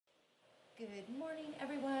Good morning,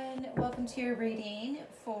 everyone. Welcome to your reading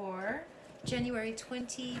for January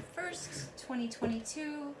 21st,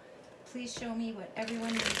 2022. Please show me what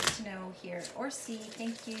everyone needs to know here or see.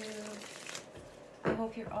 Thank you. I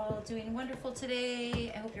hope you're all doing wonderful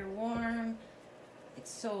today. I hope you're warm. It's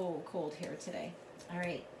so cold here today. All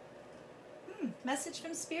right. Message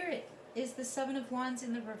from Spirit is the Seven of Wands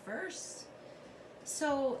in the reverse.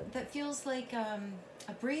 So that feels like a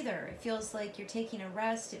breather. It feels like you're taking a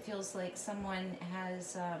rest. It feels like someone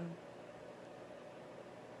has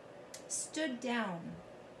stood down.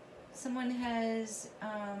 Someone has,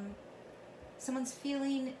 someone's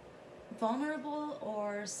feeling vulnerable,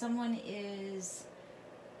 or someone is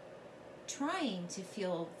trying to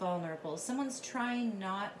feel vulnerable. Someone's trying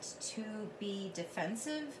not to be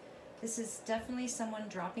defensive. This is definitely someone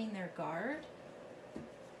dropping their guard.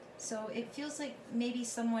 So it feels like maybe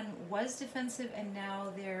someone was defensive and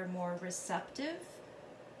now they're more receptive.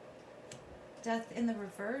 Death in the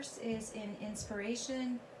reverse is in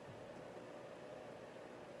inspiration.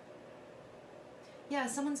 Yeah,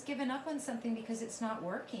 someone's given up on something because it's not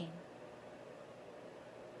working.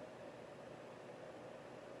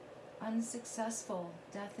 Unsuccessful.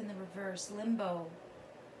 Death in the reverse. Limbo.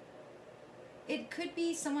 It could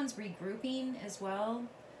be someone's regrouping as well.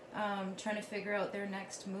 Trying to figure out their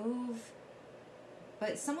next move,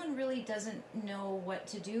 but someone really doesn't know what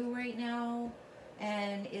to do right now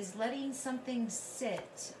and is letting something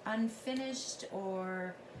sit unfinished,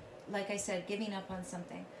 or like I said, giving up on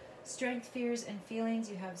something. Strength, fears, and feelings.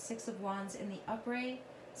 You have Six of Wands in the upright,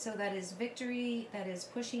 so that is victory, that is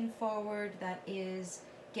pushing forward, that is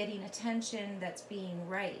getting attention, that's being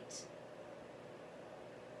right.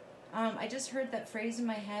 I just heard that phrase in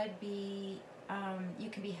my head, you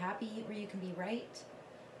can be happy or you can be right.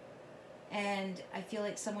 And I feel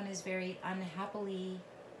like someone is very unhappily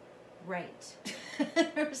right.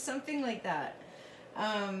 Or something like that.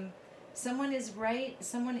 Someone is right.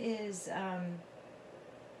 Someone is...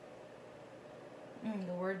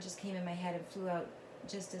 the word just came in my head and flew out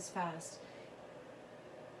just as fast.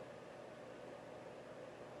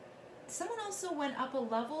 Someone also went up a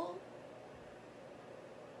level.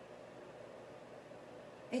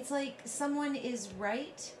 It's like someone is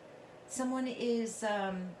right, someone is,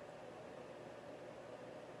 and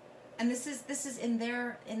this is in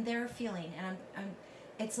their feeling, and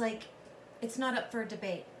it's like it's not up for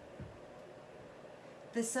debate.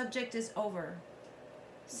 The subject is over.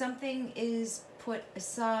 Something is put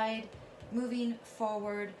aside, moving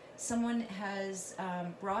forward. Someone has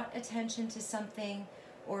brought attention to something,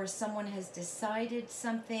 or someone has decided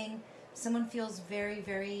something. Someone feels very,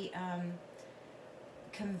 very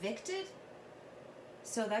convicted.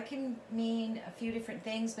 So that can mean a few different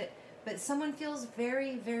things, but someone feels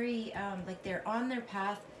very, very like they're on their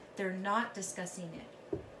path. They're not discussing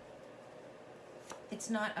it. It's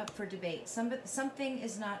not up for debate. Something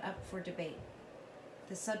is not up for debate.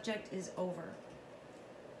 The subject is over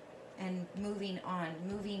and moving on,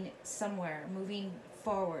 moving somewhere, moving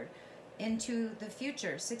forward into the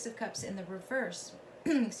future. Six of Cups in the reverse.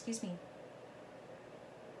 Excuse me.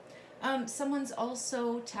 Someone's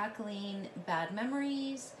also tackling bad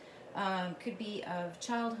memories, could be of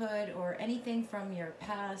childhood or anything from your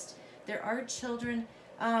past. There are children.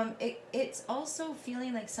 It's also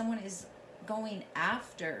feeling like someone is going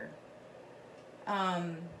after.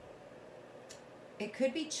 It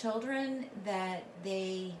could be children that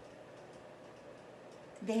they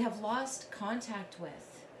have lost contact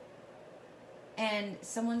with. And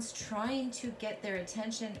someone's trying to get their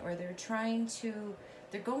attention, or they're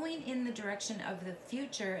going in the direction of the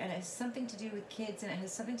future, and it has something to do with kids, and it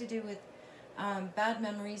has something to do with bad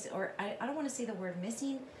memories, or I don't want to say the word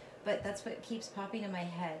missing, but that's what keeps popping in my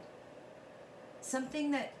head.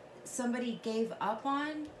 Something that somebody gave up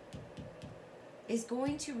on is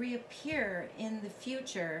going to reappear in the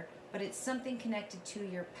future, but it's something connected to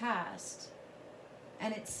your past.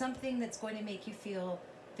 And it's something that's going to make you feel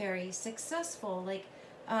very successful, like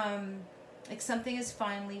something is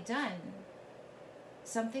finally done.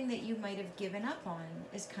 Something that you might have given up on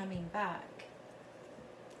is coming back.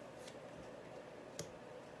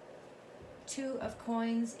 Two of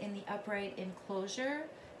Coins in the upright enclosure.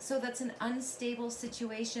 So that's an unstable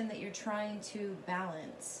situation that you're trying to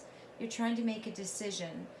balance. You're trying to make a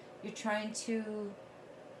decision. You're trying to...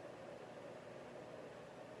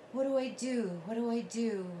 What do I do? What do I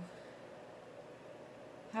do?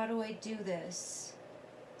 How do I do this?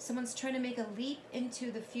 Someone's trying to make a leap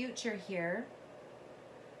into the future here.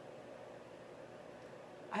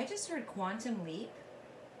 I just heard quantum leap.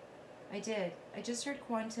 I did. I just heard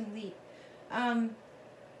quantum leap.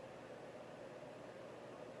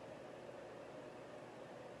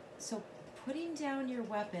 So putting down your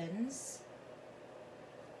weapons.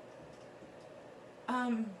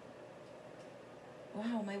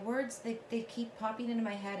 Wow, my words, they keep popping into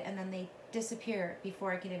my head and then they disappear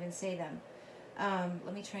before I can even say them.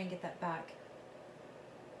 Let me try and get that back.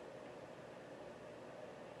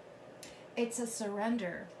 It's a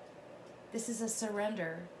surrender. This is a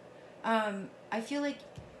surrender. I feel like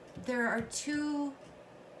there are two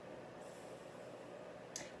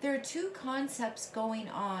concepts going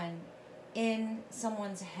on in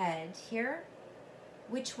someone's head here.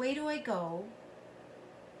 Which way do I go?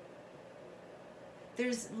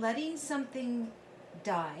 There's letting something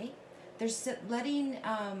die. There's letting,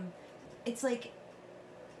 it's like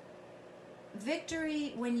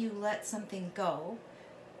victory when you let something go.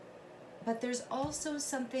 But there's also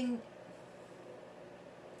something,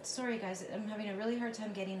 sorry guys, I'm having a really hard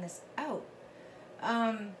time getting this out.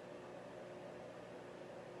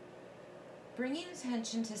 Bringing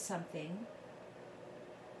attention to something.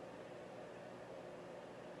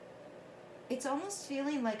 It's almost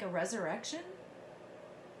feeling like a resurrection.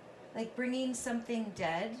 Like bringing something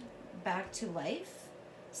dead back to life.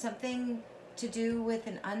 Something to do with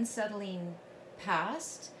an unsettling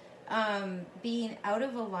past. Being out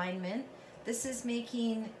of alignment. This is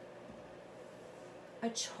making a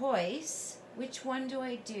choice. Which one do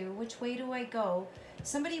I do? Which way do I go?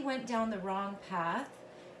 Somebody went down the wrong path.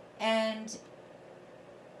 And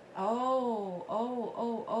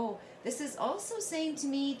oh. This is also saying to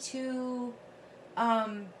me to,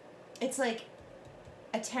 it's like,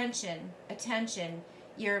 attention,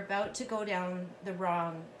 you're about to go down the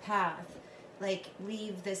wrong path. Like,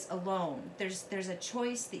 leave this alone. There's a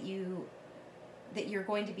choice that you're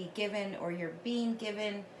going to be given or you're being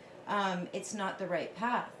given. It's not the right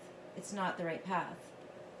path. It's not the right path.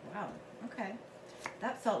 Wow, okay.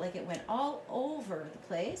 That felt like it went all over the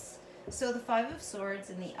place. So the Five of Swords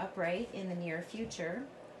in the upright in the near future.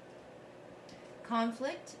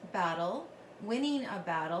 Conflict, battle, winning a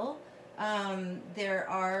battle. There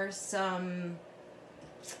are some...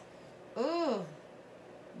 Ooh.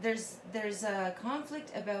 There's a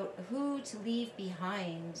conflict about who to leave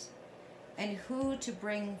behind and who to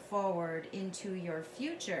bring forward into your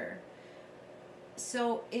future.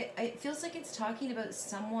 So it feels like it's talking about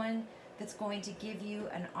someone that's going to give you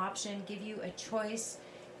an option, give you a choice,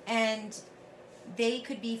 and they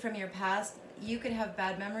could be from your past. You could have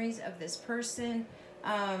bad memories of this person,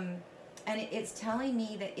 and it's telling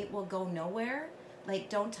me that it will go nowhere. Like,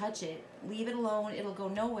 don't touch it. Leave it alone. It'll go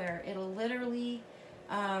nowhere. It'll literally...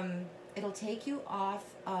 it'll take you off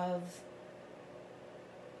of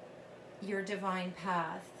your divine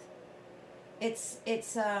path. It's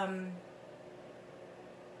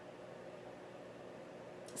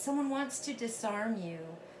someone wants to disarm you.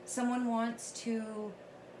 Someone wants to,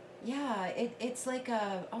 yeah, it's like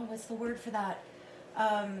a, oh, what's the word for that?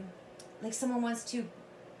 Like someone wants to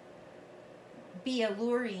be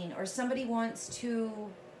alluring, or somebody wants to,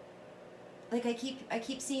 like I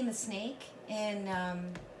keep seeing the snake in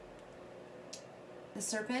the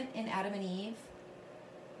serpent in Adam and Eve.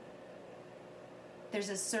 There's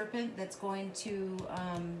a serpent that's going to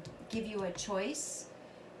give you a choice,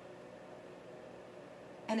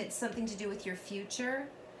 and it's something to do with your future,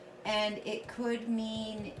 and it could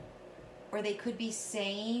mean, or they could be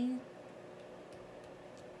saying,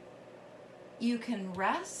 you can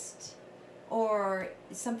rest, or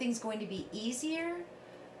something's going to be easier,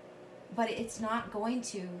 but it's not going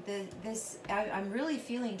to. I'm really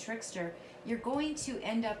feeling trickster. You're going to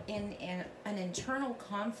end up in an internal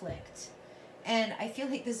conflict. And I feel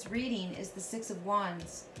like this reading is the Six of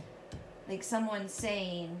Wands. Like someone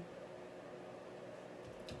saying,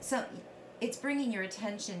 so it's bringing your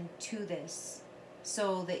attention to this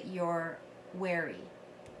so that you're wary.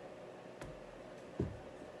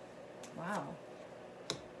 Wow.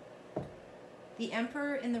 The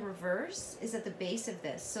Emperor in the reverse is at the base of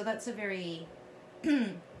this. So that's a very,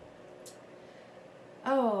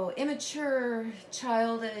 immature,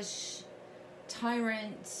 childish,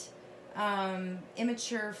 tyrant,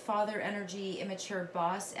 immature father energy, immature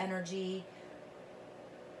boss energy.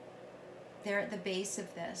 They're at the base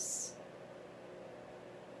of this.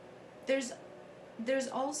 There's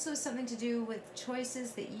also something to do with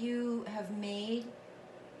choices that you have made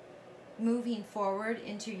moving forward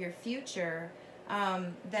into your future,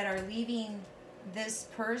 that are leaving this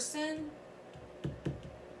person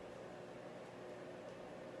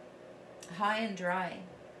high and dry.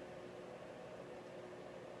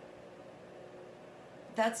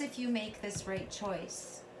 That's if you make this right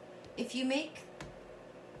choice. If you make,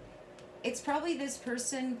 it's probably this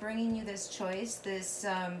person bringing you this choice, this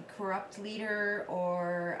corrupt leader,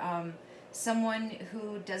 or someone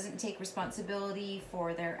who doesn't take responsibility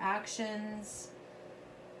for their actions.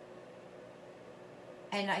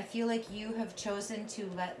 And I feel like you have chosen to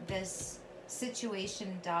let this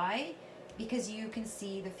situation die because you can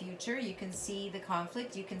see the future, you can see the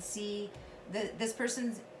conflict, you can see this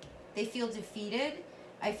person's, they feel defeated.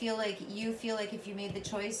 I feel like you feel like if you made the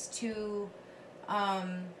choice to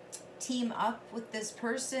team up with this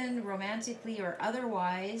person romantically or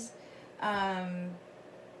otherwise,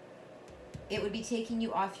 it would be taking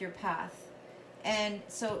you off your path. And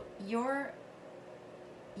so you're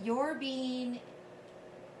being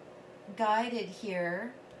guided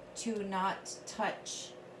here to not touch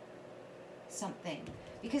something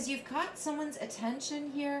because you've caught someone's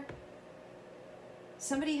attention here.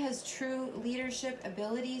 Somebody has true leadership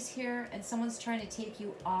abilities here, and someone's trying to take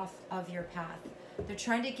you off of your path. They're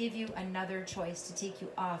trying to give you another choice to take you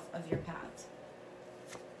off of your path.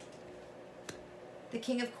 The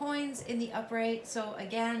King of Coins in the upright. So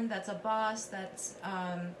again, that's a boss. That's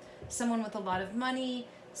someone with a lot of money,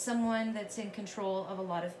 someone that's in control of a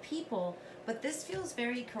lot of people. But this feels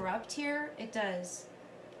very corrupt here. It does.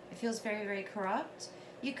 It feels very, very corrupt.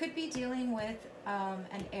 You could be dealing with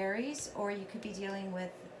an Aries, or you could be dealing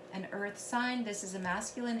with an earth sign. This is a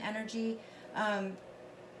masculine energy.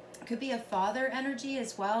 Could be a father energy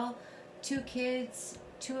as well. 2 kids,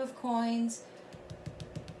 2 of coins.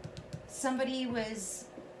 Somebody was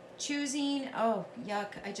choosing, oh, yuck,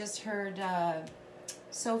 I just heard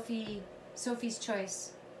Sophie's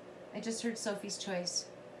choice. I just heard Sophie's choice.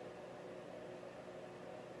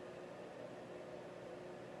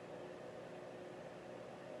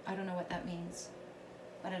 I don't know what that means,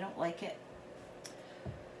 but I don't like it.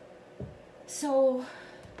 So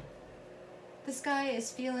this guy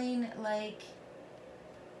is feeling like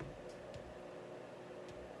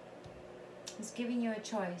he's giving you a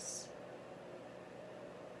choice.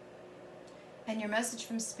 And your message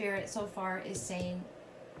from Spirit so far is saying,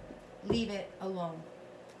 leave it alone.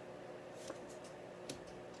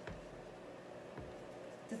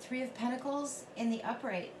 The 3 of Pentacles in the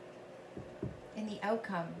upright, in the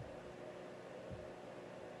outcome.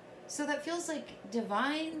 So that feels like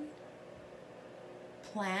divine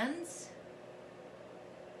plans.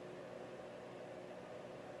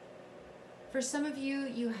 For some of you,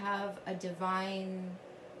 you have a divine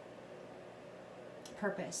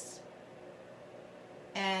purpose.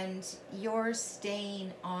 And you're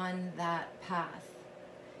staying on that path.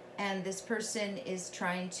 And this person is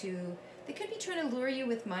trying to, they could be trying to lure you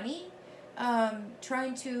with money,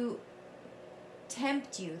 trying to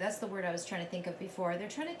tempt you. That's the word I was trying to think of before. They're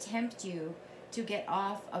trying to tempt you to get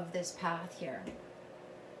off of this path here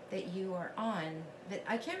that you are on. But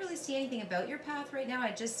I can't really see anything about your path right now.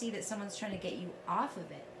 I just see that someone's trying to get you off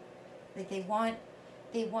of it. Like they want,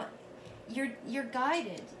 you're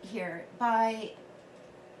guided here by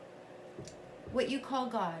what you call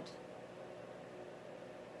God.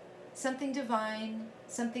 Something divine,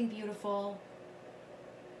 something beautiful.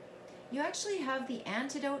 You actually have the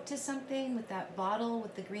antidote to something with that bottle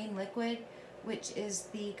with the green liquid, which is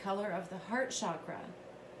the color of the heart chakra.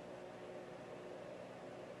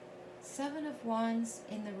 7 of Wands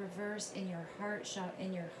in the reverse in your heart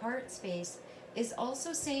in your heart space is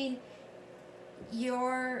also saying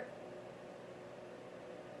you're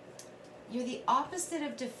the opposite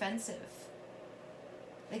of defensive.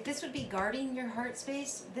 Like this would be guarding your heart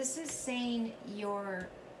space. This is saying you're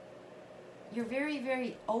very,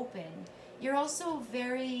 very open. You're also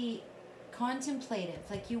very contemplative.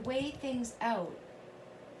 Like you weigh things out.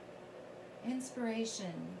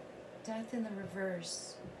 Inspiration. Death in the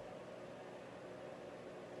reverse.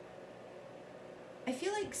 I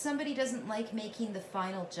feel like somebody doesn't like making the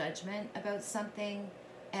final judgment about something,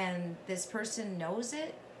 and this person knows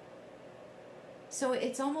it. So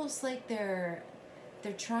it's almost like they're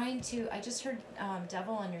trying to, I just heard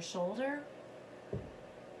devil on your shoulder.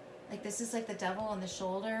 Like this is like the devil on the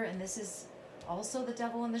shoulder, and this is also the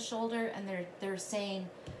devil on the shoulder, and they're saying,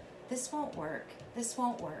 this won't work. This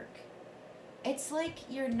won't work. It's like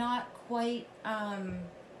you're not quite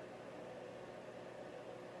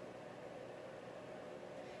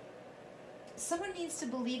someone needs to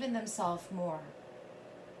believe in themselves more.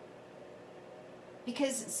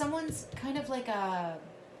 Because someone's kind of like a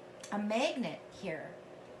magnet here.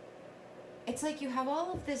 It's like you have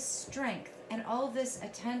all of this strength and all of this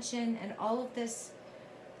attention and all of this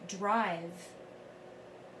drive.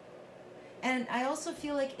 And I also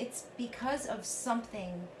feel like it's because of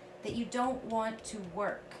something that you don't want to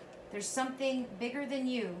work. There's something bigger than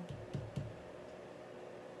you.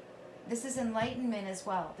 This is enlightenment as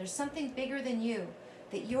well. There's something bigger than you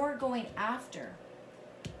that you're going after.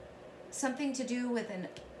 Something to do with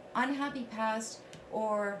unhappy past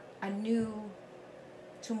or a new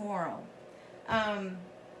tomorrow.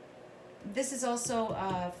 This is also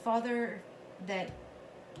a father that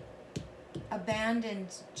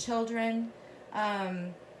abandoned children.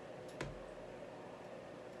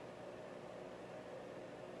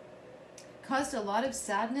 Caused a lot of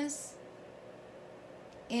sadness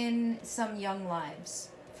in some young lives,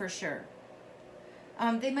 for sure.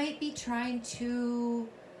 They might be trying to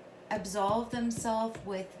absolve themselves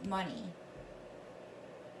with money.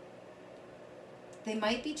 They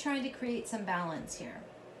might be trying to create some balance here.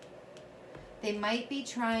 They might be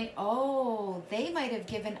trying, they might have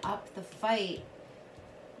given up the fight.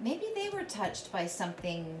 Maybe they were touched by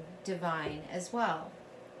something divine as well.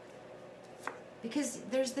 Because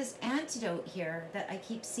there's this antidote here that I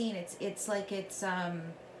keep seeing. It's like it's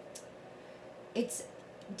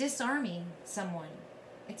disarming someone.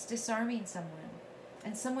 It's disarming someone.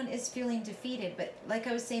 And someone is feeling defeated. But like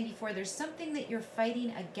I was saying before, there's something that you're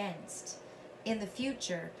fighting against in the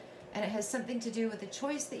future. And it has something to do with the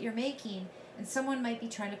choice that you're making. And someone might be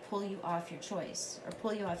trying to pull you off your choice or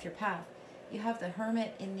pull you off your path. You have the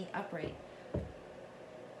Hermit in the upright.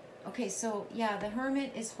 Okay, so yeah, the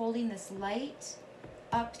Hermit is holding this light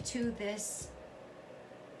up to this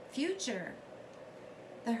future.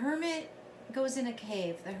 The Hermit goes in a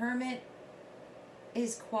cave. The Hermit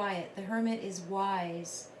is quiet. The Hermit is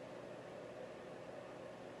wise.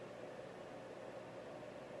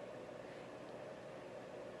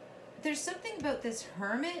 There's something about this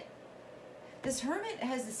Hermit. This Hermit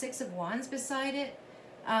has the Six of Wands beside it.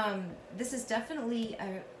 This is definitely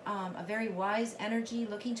a very wise energy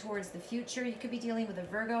looking towards the future. You could be dealing with a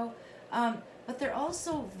Virgo. But they're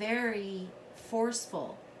also very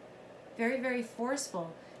forceful. Very, very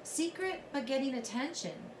forceful. Secret, but getting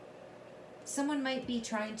attention. Someone might be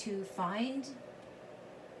trying to find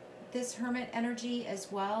this Hermit energy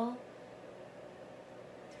as well.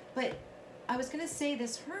 But I was going to say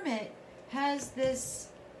this Hermit has this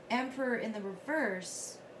Emperor in the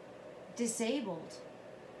reverse disabled.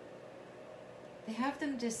 They have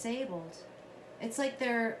them disabled. It's like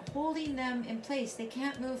they're holding them in place. They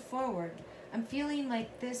can't move forward. I'm feeling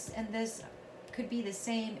like this and this could be the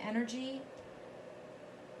same energy.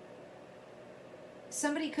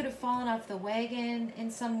 Somebody could have fallen off the wagon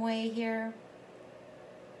in some way here.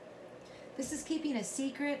 This is keeping a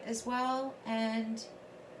secret as well, and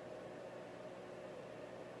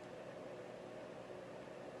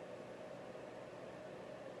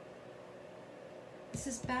this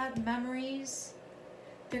is bad memories.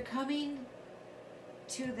 They're coming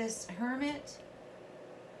to this Hermit.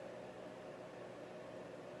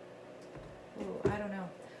 Ooh, I don't know.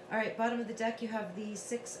 All right, bottom of the deck, you have the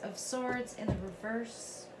Six of Swords in the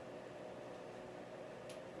reverse.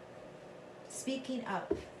 Speaking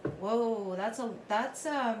up. Whoa, that's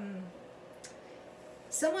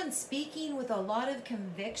someone speaking with a lot of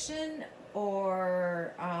conviction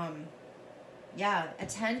or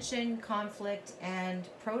attention, conflict, and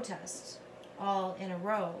protest all in a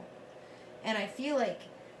row. And I feel like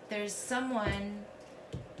there's someone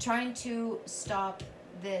trying to stop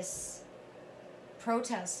this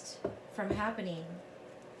protest from happening.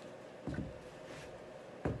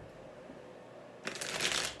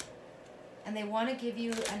 And they want to give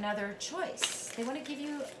you another choice. They want to give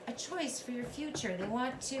you a choice for your future. They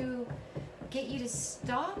want to get you to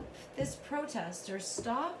stop this protest or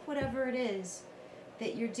stop whatever it is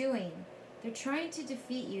that you're doing. They're trying to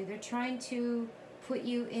defeat you. They're trying to put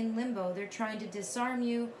you in limbo. They're trying to disarm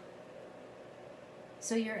you.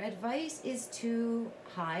 So your advice is to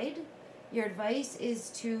hide. Your advice is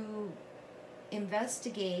to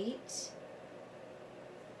investigate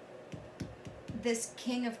this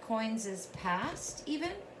King of Coins' past,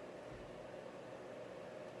 even.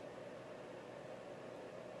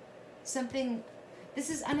 Something, this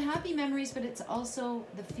is unhappy memories, but it's also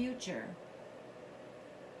the future.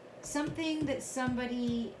 Something that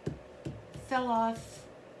somebody fell off,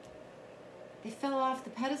 they fell off the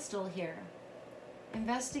pedestal here.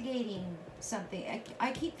 Investigating something.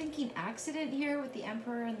 I keep thinking accident here with the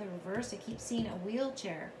Emperor in the reverse. I keep seeing a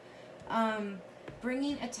wheelchair.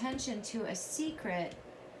 Bringing attention to a secret,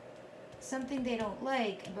 something they don't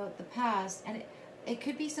like about the past, and it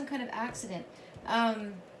could be some kind of accident.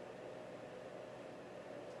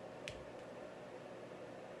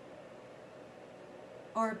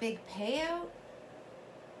 Or a big payout.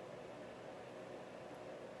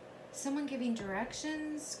 Someone giving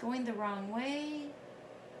directions, going the wrong way.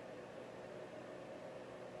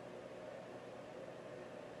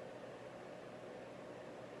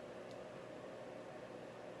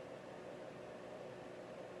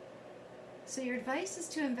 So your advice is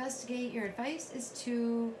to investigate. Your advice is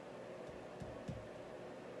to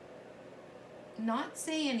not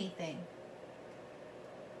say anything.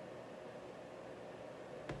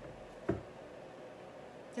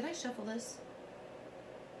 Did I shuffle this?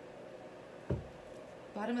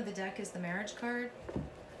 Bottom of the deck is the marriage card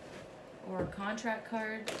or contract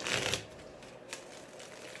card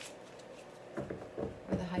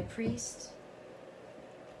or the high priest.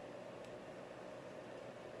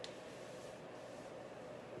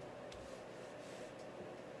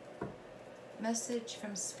 Message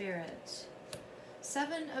from Spirit.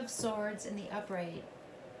 Seven of Swords in the upright.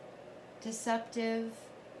 Deceptive,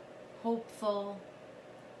 hopeful.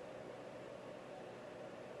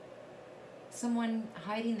 Someone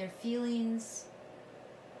hiding their feelings.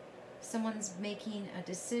 Someone's making a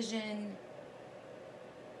decision.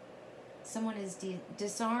 Someone is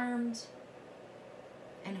disarmed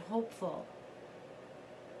and hopeful.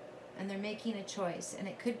 And they're making a choice. And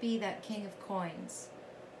it could be that King of Coins.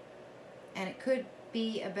 And it could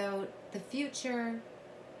be about the future.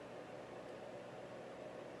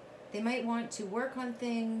 They might want to work on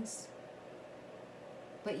things,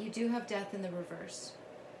 but you do have Death in the reverse.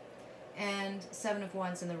 And Seven of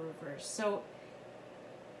Wands in the reverse. So,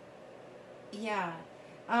 yeah.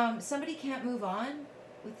 Somebody can't move on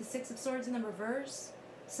with the Six of Swords in the reverse.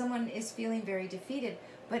 Someone is feeling very defeated.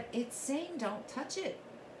 But it's saying don't touch it.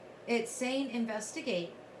 It's saying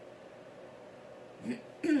investigate.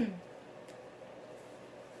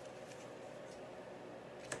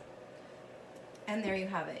 And there you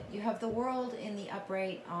have it. You have the World in the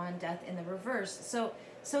upright on Death in the reverse. So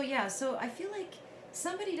I feel like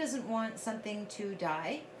somebody doesn't want something to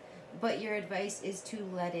die, but your advice is to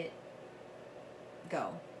let it go.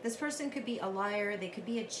 This person could be a liar. They could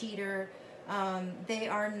be a cheater. They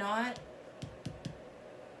are not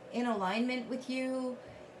in alignment with you.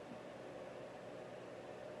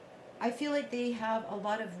 I feel like they have a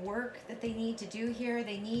lot of work that they need to do here.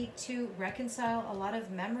 They need to reconcile a lot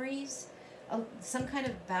of memories. Some kind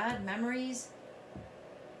of bad memories,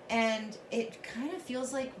 and it kind of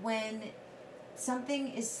feels like when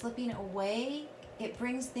something is slipping away, it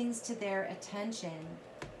brings things to their attention,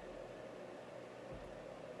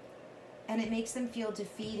 and it makes them feel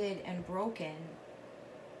defeated and broken,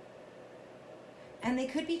 and they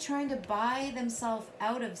could be trying to buy themselves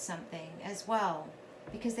out of something as well,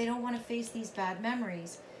 because they don't want to face these bad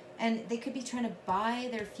memories, and they could be trying to buy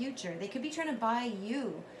their future. They could be trying to buy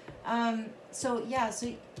you. So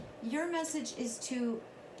your message is to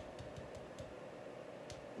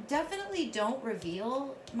definitely don't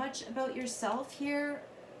reveal much about yourself here,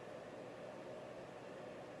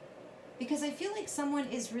 because I feel like someone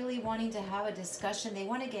is really wanting to have a discussion. They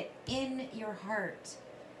want to get in your heart.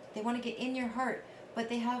 They want to get in your heart, but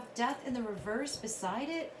they have Death in the reverse beside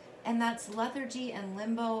it, and that's lethargy and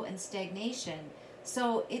limbo and stagnation.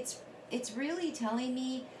 So it's really telling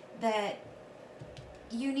me that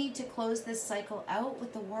you need to close this cycle out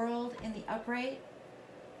with the World in the upright,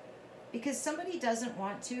 because somebody doesn't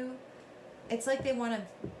want to. It's like they want to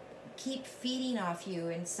keep feeding off you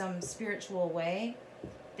in some spiritual way.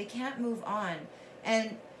 They can't move on.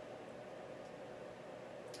 And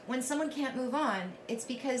when someone can't move on, it's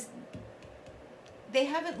because they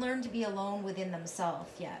haven't learned to be alone within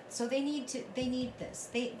themselves yet. So they need this.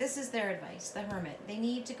 This is their advice, the Hermit. They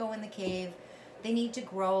need to go in the cave. They need to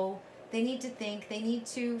grow. They need to think. They need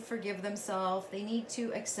to forgive themselves. They need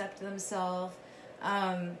to accept themselves.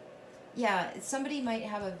 Somebody might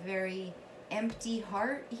have a very empty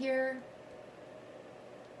heart here.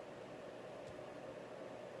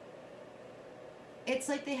 It's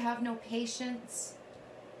like they have no patience.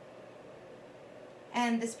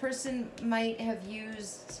 And this person might have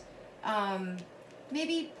used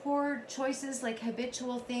maybe poor choices, like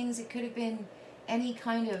habitual things. It could have been any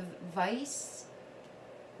kind of vice,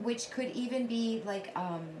 which could even be like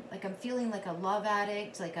I'm feeling like a love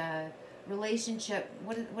addict, like a relationship.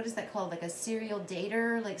 What is that called? Like a serial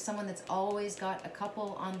dater, like someone that's always got a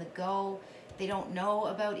couple on the go. They don't know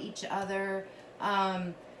about each other.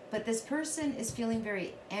 But this person is feeling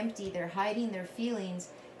very empty. They're hiding their feelings,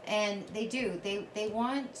 and they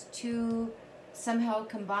want to somehow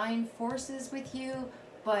combine forces with you,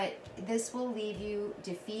 but this will leave you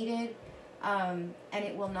defeated, and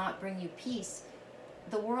it will not bring you peace.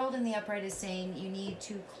 The World in the upright is saying you need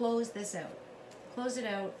to close this out. Close it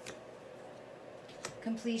out.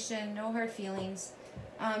 Completion, no hard feelings.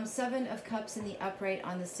 Seven of Cups in the upright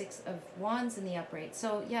on the Six of Wands in the upright.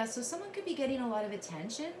 So someone could be getting a lot of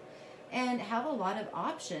attention and have a lot of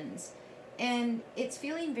options. And it's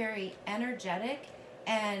feeling very energetic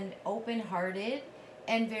and open-hearted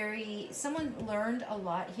and someone learned a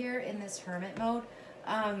lot here in this Hermit mode.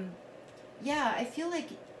 I feel like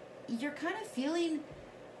you're kind of feeling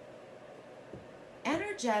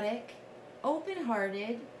energetic,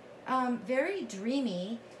 open-hearted, very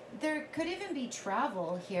dreamy. There could even be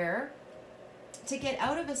travel here to get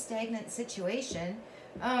out of a stagnant situation.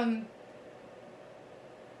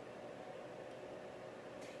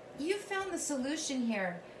 You found the solution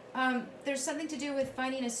here. There's something to do with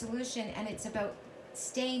finding a solution, and it's about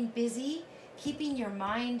staying busy, keeping your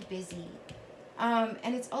mind busy.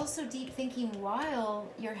 And it's also deep thinking while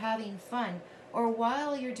you're having fun, or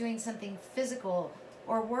while you're doing something physical,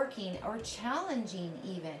 or working, or challenging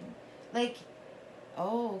even. Like,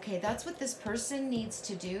 oh, okay, that's what this person needs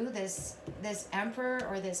to do, this emperor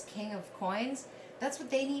or this king of coins. That's what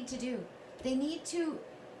they need to do. They need to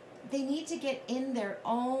get in their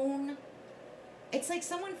own. It's like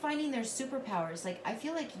someone finding their superpowers. Like, I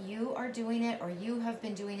feel like you are doing it, or you have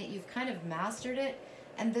been doing it. You've kind of mastered it.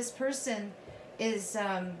 And this person is,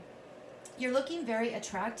 you're looking very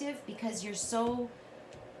attractive because you're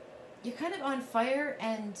kind of on fire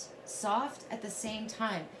and soft at the same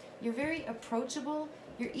time. You're very approachable.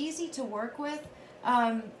 You're easy to work with.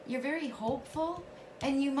 You're very hopeful.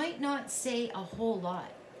 And you might not say a whole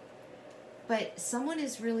lot. But someone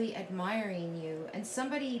is really admiring you, and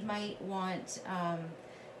somebody might want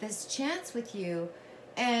this chance with you.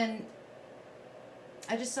 And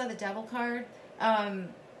I just saw the devil card.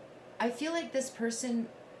 I feel like this person,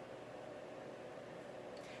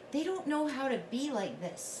 they don't know how to be like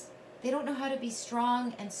this. They don't know how to be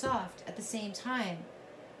strong and soft at the same time.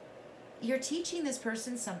 You're teaching this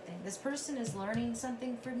person something. This person is learning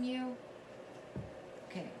something from you.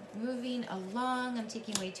 Okay, moving along. I'm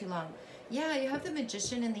taking way too long. Yeah, you have the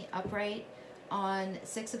Magician in the upright on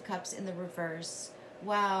Six of Cups in the reverse.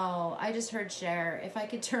 Wow, I just heard Cher. If I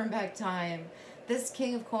could turn back time. This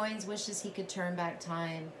King of Coins wishes he could turn back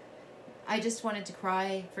time. I just wanted to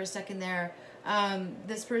cry for a second there.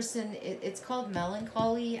 This person, it's called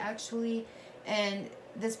melancholy, actually. And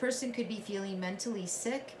this person could be feeling mentally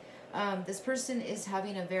sick. This person is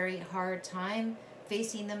having a very hard time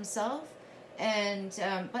facing themselves. And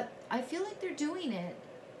but I feel like they're doing it.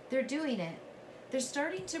 They're doing it. They're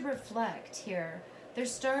starting to reflect here. They're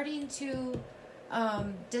starting to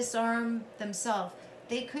disarm themselves.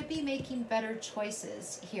 They could be making better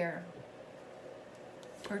choices here.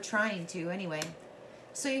 Or trying to, anyway.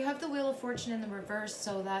 So you have the Wheel of Fortune in the reverse.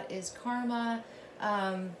 So that is karma.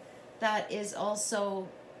 That is also...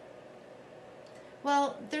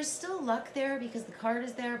 Well, there's still luck there because the card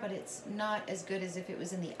is there, but it's not as good as if it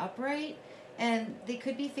was in the upright. And they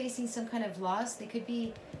could be facing some kind of loss. They could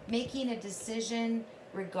be making a decision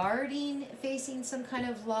regarding facing some kind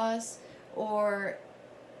of loss, or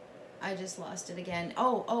I just lost it again.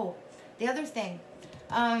 Oh, the other thing.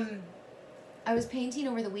 I was painting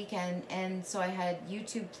over the weekend, and so I had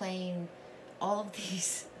YouTube playing all of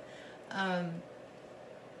these,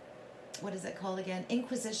 what is it called again?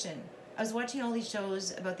 Inquisition. I was watching all these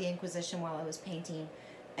shows about the Inquisition while I was painting,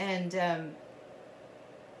 and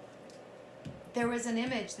there was an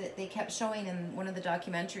image that they kept showing in one of the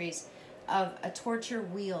documentaries of a torture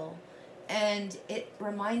wheel, and it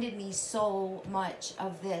reminded me so much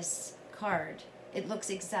of this card. It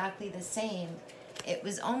looks exactly the same. It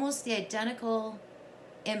was almost the identical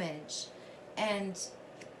image, and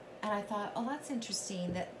I thought, oh, that's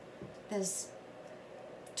interesting that this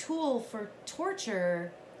tool for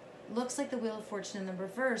torture looks like the Wheel of Fortune in the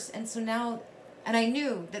reverse. And so now, and I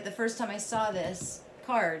knew that the first time I saw this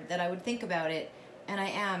card that I would think about it, and I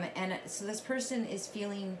am. And so this person is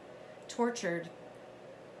feeling tortured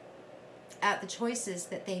at the choices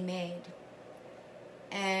that they made,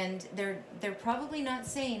 and they're probably not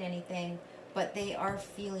saying anything, but they are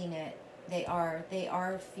feeling it. They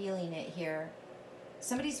are feeling it here.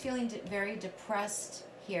 Somebody's feeling very depressed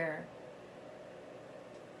here.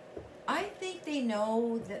 I think they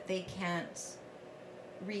know that they can't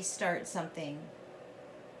restart something,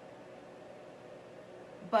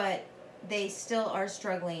 but they still are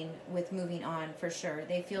struggling with moving on, for sure.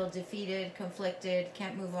 They feel defeated, conflicted,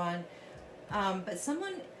 can't move on. But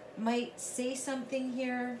someone might say something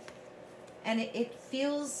here, and it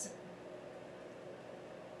feels...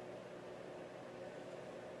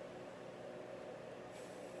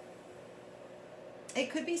 It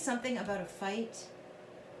could be something about a fight.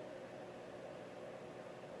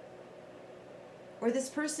 Or this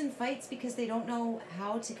person fights because they don't know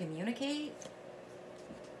how to communicate.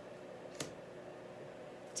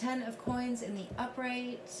 10 of Coins in the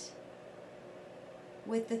upright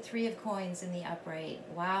with the 3 of Coins in the upright.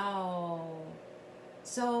 Wow.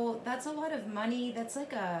 So that's a lot of money. That's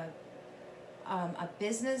like a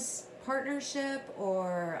business partnership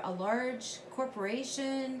or a large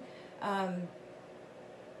corporation.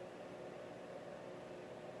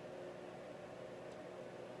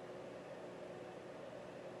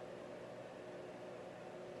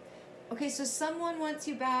 Okay, so someone wants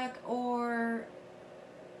you back, or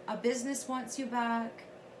a business wants you back.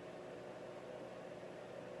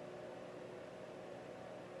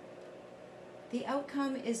 The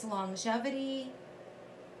outcome is longevity,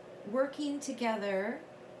 working together,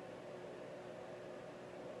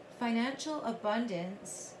 financial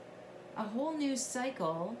abundance, a whole new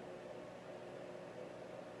cycle.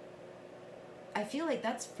 I feel like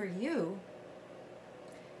that's for you.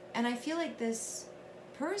 And I feel like this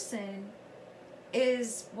person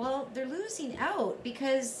is, well, they're losing out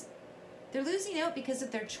because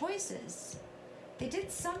of their choices. They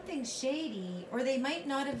did something shady, or they might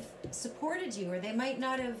not have supported you, or they might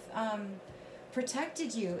not have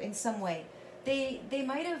protected you in some way. They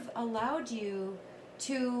might have allowed you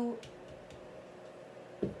to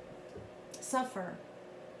suffer.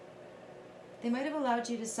 They might have allowed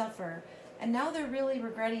you to suffer. And now they're really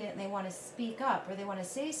regretting it, and they want to speak up, or they want to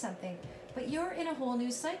say something. But you're in a whole new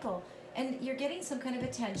cycle, and you're getting some kind of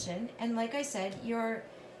attention. And like I said, you're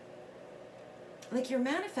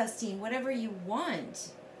manifesting whatever you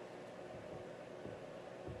want.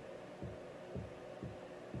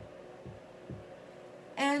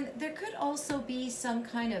 And there could also be some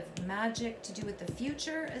kind of magic to do with the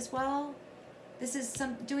future as well. This is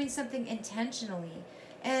doing something intentionally.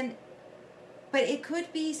 But it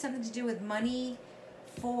could be something to do with money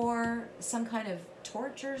for some kind of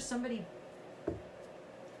torture somebody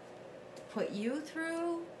put you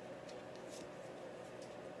through.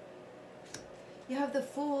 You have the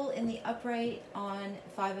Fool in the upright on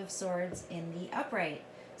 5 of Swords in the upright.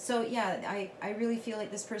 So yeah, I really feel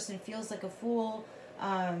like this person feels like a fool.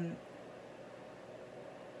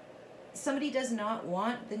 Somebody does not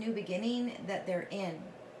want the new beginning that they're in.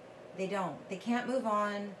 They don't. They can't move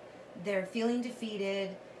on. They're feeling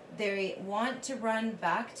defeated. They want to run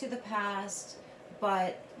back to the past,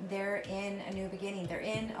 but they're in a new beginning. They're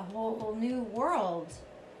in a whole new world.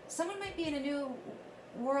 Someone might be in a new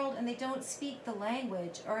world and they don't speak the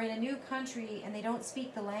language, or in a new country and they don't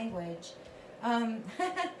speak the language.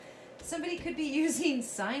 Somebody could be using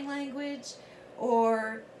sign language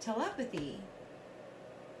or telepathy.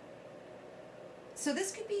 So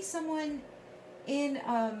this could be someone in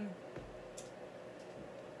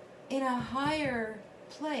a higher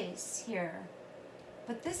place here.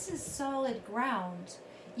 But this is solid ground.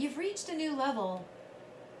 You've reached a new level.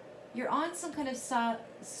 You're on some kind of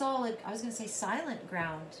solid, I was going to say silent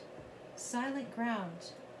ground. Silent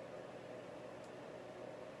ground.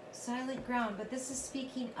 Silent ground. But this is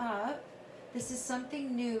speaking up. This is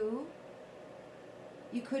something new.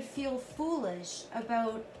 You could feel foolish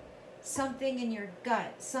about something in your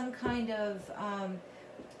gut. Some kind of,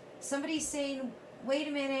 somebody saying, wait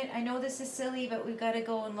a minute, I know this is silly, but we've got to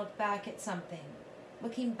go and look back at something.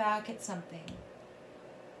 Looking back at something.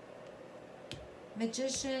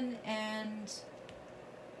 Magician and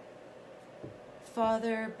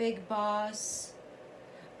Father, Big Boss.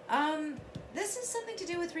 This is something to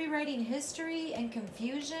do with rewriting history and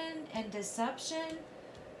confusion and deception,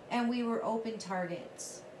 and we were open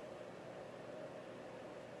targets.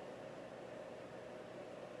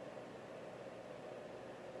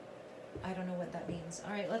 I don't know what that means.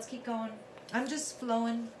 All right, let's keep going. I'm just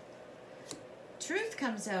flowing. Truth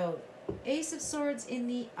comes out. Ace of Swords in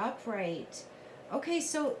the upright. Okay,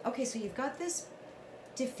 so you've got this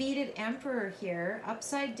defeated emperor here,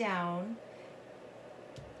 upside down.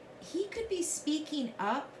 He could be speaking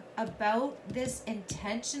up about this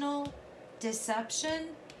intentional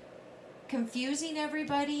deception, confusing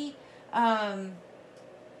everybody. Wow,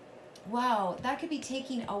 that could be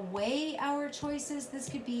taking away our choices. This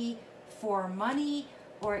could be for money,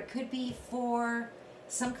 or it could be for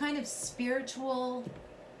some kind of spiritual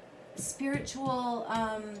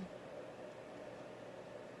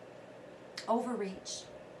overreach,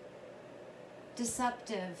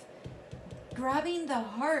 deceptive, grabbing the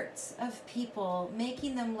hearts of people,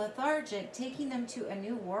 making them lethargic, taking them to a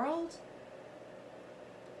new world,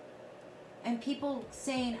 and people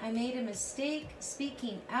saying, I made a mistake,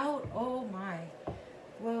 speaking out. Oh my.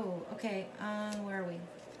 Whoa. Okay, where are we?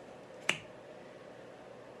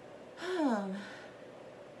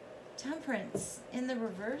 Temperance in the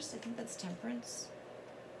reverse. I think that's temperance.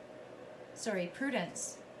 Sorry,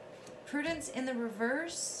 prudence. Prudence in the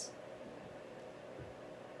reverse.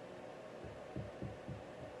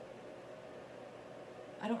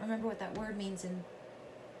 I don't remember what that word means in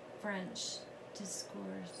French.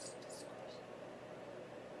 Discourse.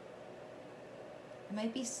 It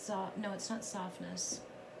might be soft. No, it's not softness.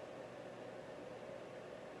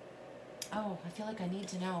 Oh, I feel like I need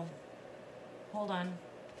to know. Hold on.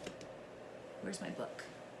 Where's my book?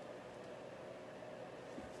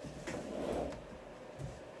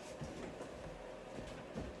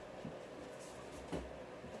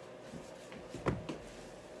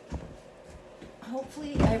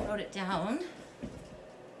 wrote it down.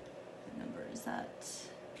 What number is that?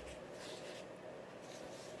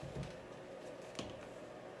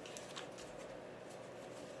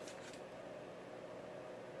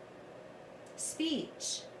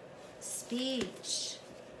 Speech. Speech.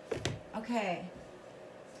 Okay.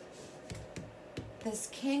 This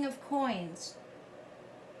King of Coins.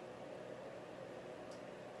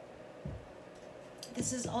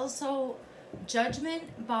 This is also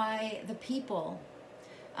judgment by the people.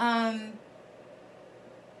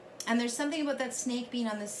 And there's something about that snake being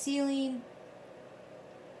on the ceiling.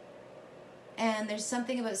 And there's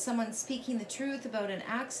something about someone speaking the truth about an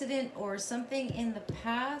accident or something in the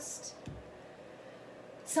past.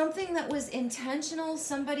 Something that was intentional.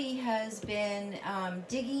 Somebody has been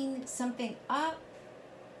digging something up.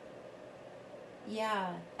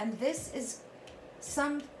 Yeah. And this is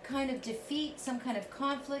some kind of defeat, some kind of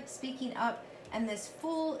conflict, speaking up. And this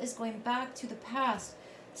Fool is going back to the past.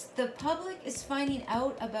 The public is finding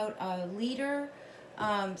out about a leader,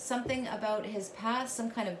 something about his past, some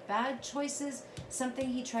kind of bad choices, something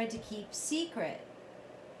he tried to keep secret.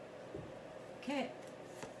 Okay.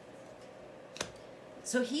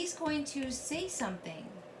 So he's going to say something.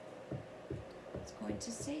 He's going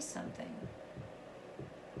to say something.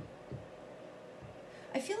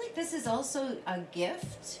 I feel like this is also a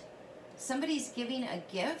gift. Somebody's giving a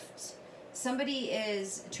gift. Somebody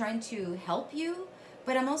is trying to help you.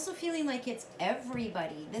 But I'm also feeling like it's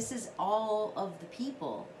everybody. This is all of the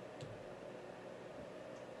people.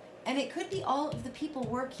 And it could be all of the people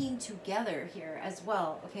working together here as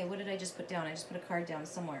well. Okay, what did I just put down? I just put a card down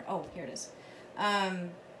somewhere. Oh, here it is. 8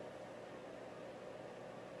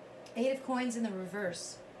 of Coins in the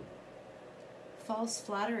reverse. False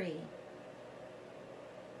flattery.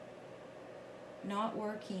 Not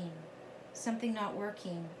working. Something not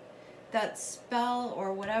working. That spell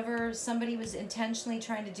or whatever somebody was intentionally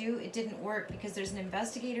trying to do, it didn't work because there's an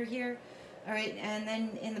investigator here. All right, and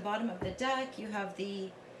then in the bottom of the deck, you have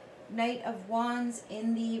the Knight of Wands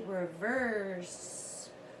in the reverse.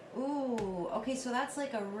 Ooh, okay, so that's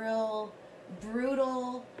like a real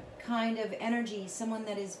brutal kind of energy. Someone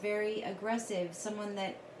that is very aggressive. Someone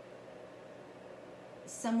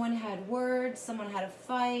had words. Someone had a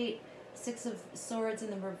fight. 6 of Swords in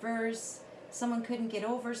the reverse. Someone couldn't get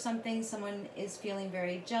over something. Someone is feeling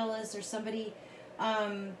very jealous, or somebody.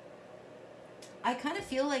 I kind of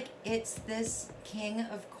feel like it's this King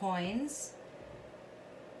of Coins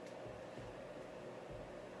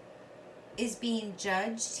is being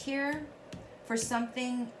judged here for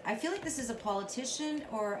something. I feel like this is a politician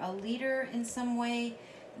or a leader in some way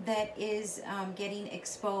that is getting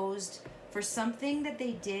exposed for something that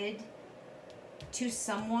they did to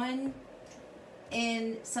someone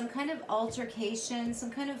in some kind of altercation,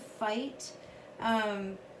 some kind of fight,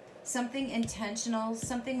 something intentional,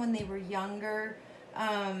 something when they were younger.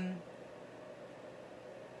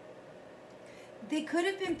 They could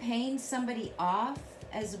have been paying somebody off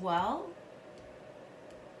as well.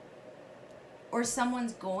 Or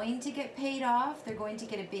someone's going to get paid off. They're going to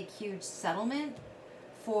get a big, huge settlement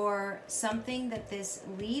for something that this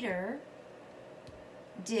leader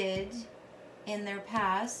did in their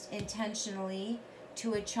past intentionally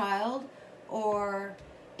to a child, or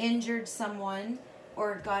injured someone,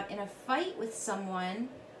 or got in a fight with someone.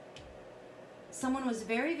 Someone was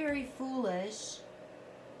very, very foolish.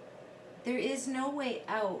 There is no way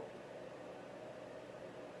out.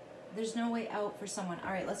 There's no way out for someone.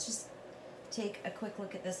 All right, let's just take a quick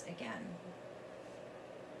look at this again.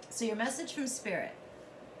 So your message from Spirit.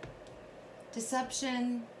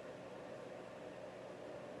 Deception.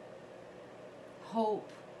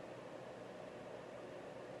 Hope.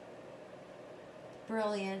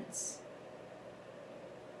 Brilliance.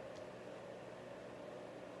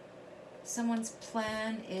 Someone's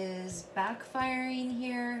plan is backfiring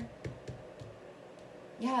here.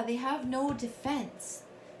 Yeah, they have no defense.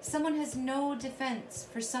 Someone has no defense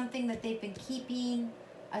for something that they've been keeping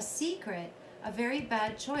a secret, a very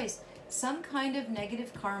bad choice. Some kind of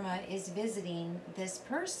negative karma is visiting this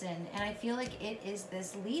person, and I feel like it is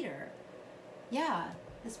this leader. Yeah,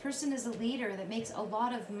 this person is a leader that makes a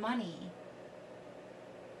lot of money.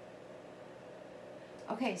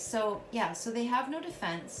 Okay, so yeah, so they have no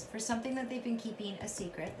defense for something that they've been keeping a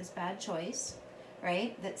secret, this bad choice,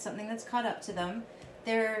 right? That's something that's caught up to them.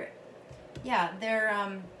 Their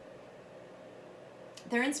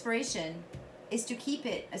inspiration is to keep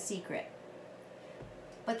it a secret.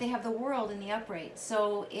 But they have the world in the upright,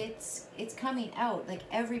 so it's coming out, like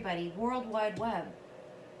everybody, World Wide Web.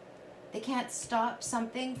 They can't stop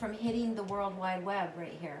something from hitting the World Wide Web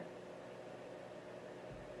right here.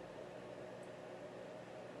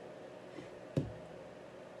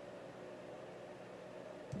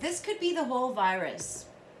 This could be the whole virus.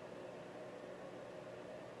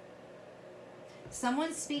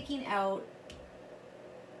 Someone's speaking out.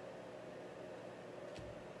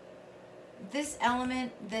 This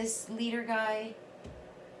element, this leader guy,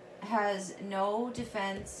 has no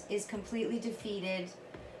defense, is completely defeated,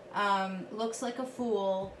 looks like a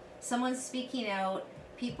fool. Someone's speaking out.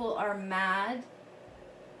 People are mad.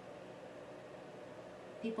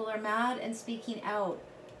 People are mad and speaking out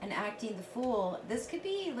and acting the fool. This could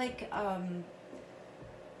be like, I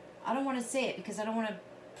don't want to say it because I don't want to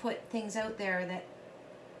put things out there that,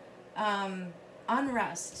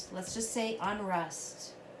 unrest. Let's just say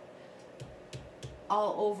unrest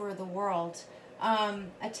all over the world.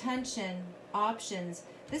 Attention, options.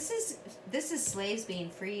 This is slaves being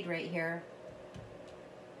freed right here.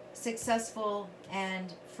 Successful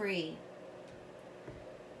and free.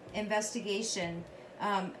 Investigation.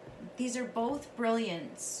 These are both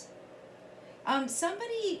brilliance.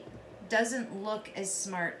 Somebody doesn't look as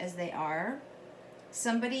smart as they are.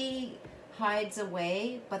 Somebody hides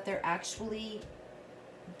away, but they're actually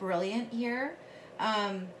brilliant here.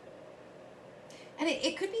 And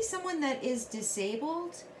it could be someone that is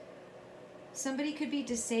disabled. Somebody could be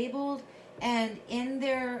disabled, and in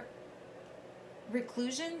their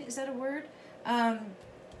reclusion, is that a word?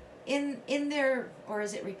 In their, or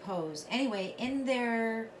is it repose? Anyway, in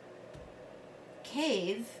their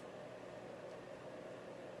cave,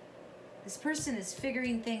 this person is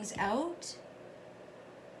figuring things out.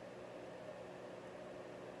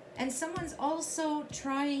 And someone's also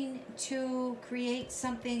trying to create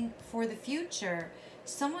something for the future.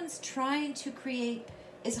 Someone's trying to create,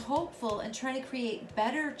 is hopeful and trying to create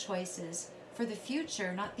better choices for the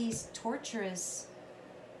future, not these torturous.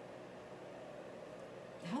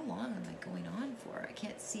 How long am I going on for? I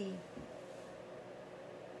can't see.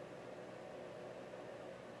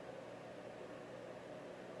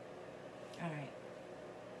 All right.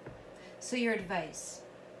 So your advice.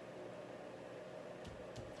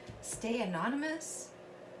 Stay anonymous.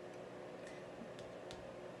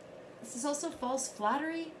 This is also false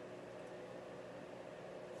flattery.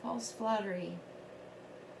 False flattery.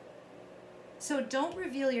 So don't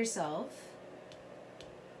reveal yourself.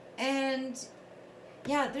 And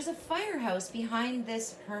yeah, there's a firehouse behind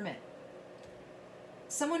this hermit.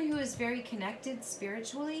 Someone who is very connected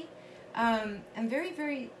spiritually. And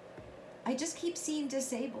very, I just keep seeing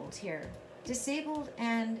disabled here. Disabled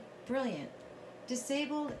and brilliant.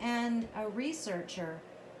 Disabled and a researcher.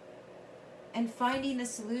 And finding a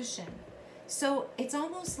solution. So it's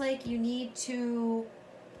almost like you need to,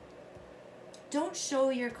 don't show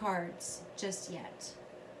your cards just yet.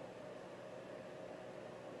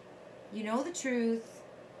 You know the truth.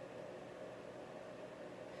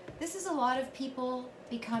 This is a lot of people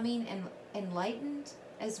becoming enlightened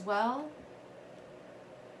as well.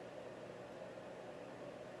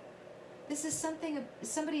 This is something,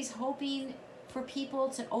 somebody's hoping for people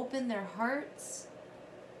to open their hearts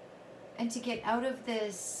and to get out of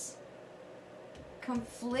this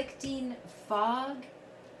conflicting fog.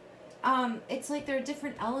 It's like there are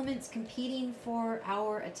different elements competing for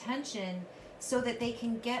our attention so that they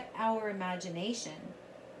can get our imagination.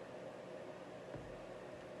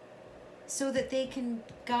 So that they can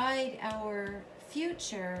guide our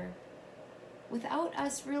future without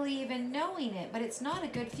us really even knowing it. But it's not a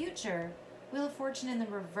good future. Wheel of Fortune in the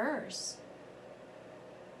reverse.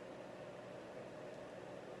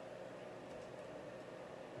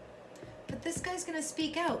 But this guy's going to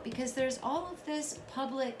speak out because there's all of this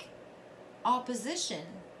public opposition.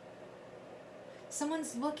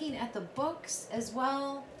 Someone's looking at the books as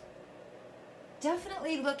well.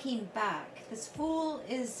 Definitely looking back. This Fool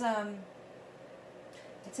is,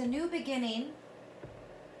 it's a new beginning.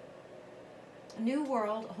 A new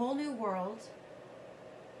world, a whole new world.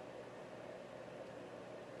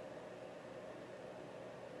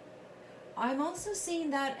 I'm also seeing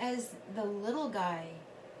that as the little guy.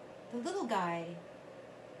 The little guy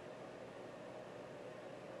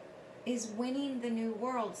is winning the new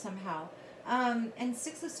world somehow. And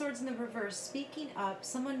Six of Swords in the reverse, speaking up,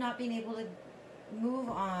 someone not being able to move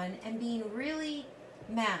on and being really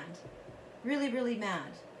mad. Really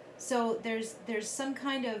mad. So there's some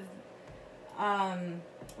kind of,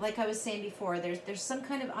 like I was saying before, there's some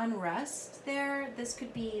kind of unrest there. This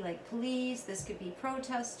could be like police, this could be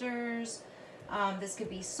protesters, this could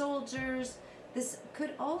be soldiers. This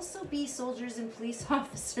could also be soldiers and police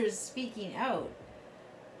officers speaking out.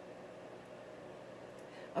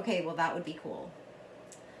 Okay, well, that would be cool.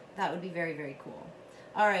 That would be very cool.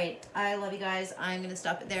 All right, I love you guys. I'm going to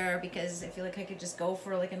stop it there because I feel like I could just go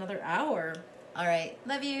for like another hour. All right,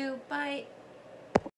 love you. Bye.